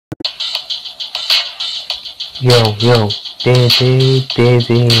Yo, Daisy.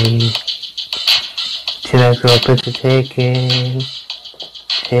 Tonight's girl picture taken,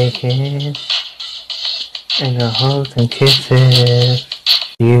 and a hugs and kisses.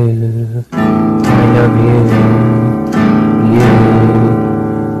 You, I love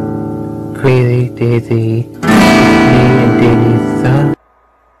you, crazy Daisy, me and Daisy's son.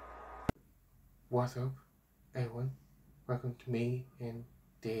 What's up, everyone? Welcome to me and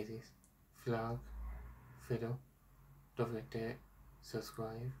Daisy's vlog video. Don't forget to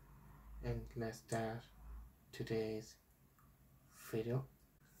subscribe, and let's start today's video.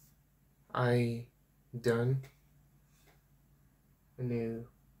 I done a new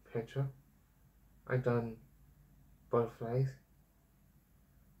picture. I done butterflies.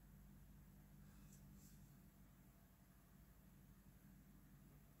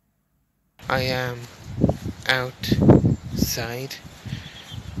 I am outside.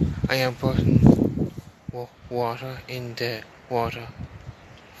 I am putting water in the water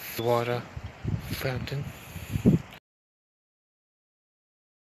fountain.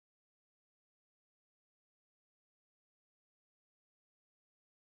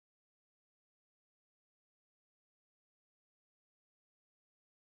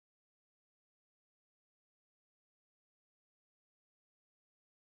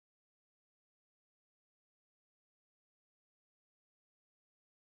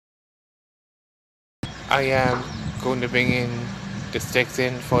 I am going to bring in the sticks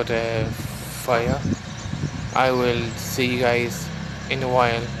in for the fire. I will see you guys in a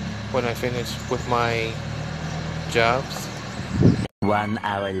while when I finish with my jobs. 1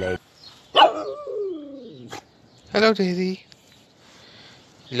 hour later. Hello, Daisy.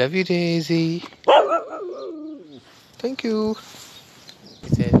 Love you, Daisy. Thank you. He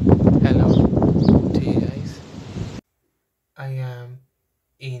said hello to you guys. I am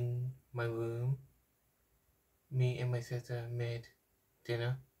in my room. Me and my sister made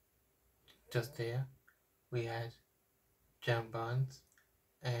dinner just there. We had jambons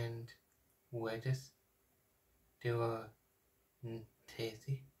and wedges. They were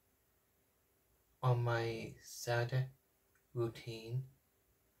tasty. On my Saturday routine,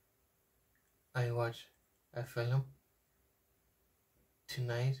 I watch a film.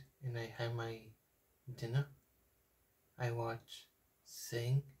 Tonight, and I had my dinner, I watched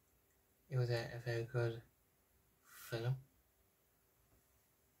Sing. It was a very good film.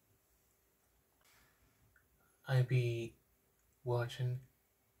 I'll be watching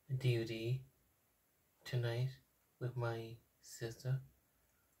a DVD tonight with my sister.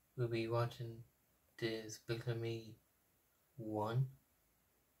 We'll be watching Despicable Me 1.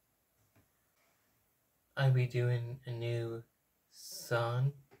 I'll be doing a new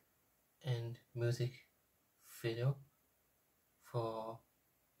song and music video for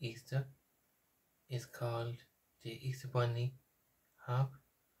Easter. It's called the Easter Bunny Hop,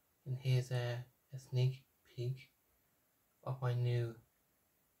 and here's a sneak peek of my new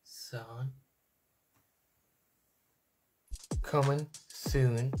song coming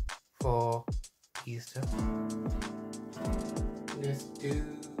soon for Easter. Let's do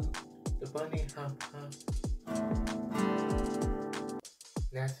the bunny hop hop.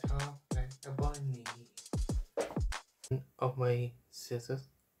 Let's hop like a bunny. Of my sisters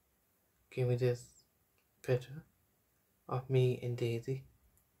gave me this picture of me and Daisy.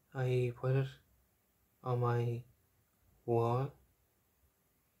 I put it on my wall,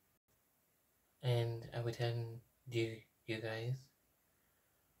 and I will tell you guys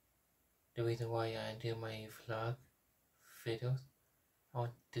the reason why I do my vlog videos. I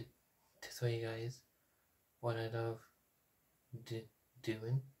want to show you guys what I love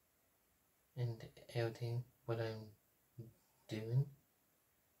doing and everything what I'm doing,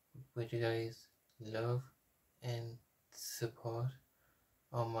 what you guys love and support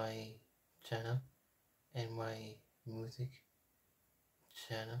on my channel and my music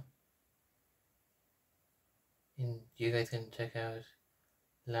channel. And you guys can check out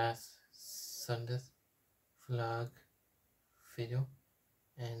last Sunday's vlog video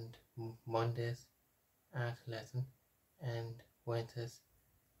and Monday's art lesson and Wednesday's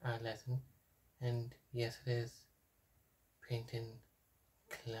art lesson and yesterday's painting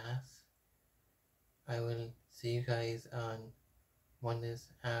class. I will see you guys on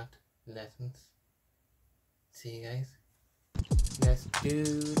Monday's art lessons. See you guys. Let's do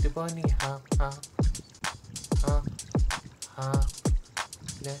the bunny hop hop hop hop.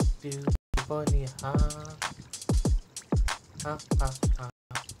 Let's do the bunny hop hop hop hop.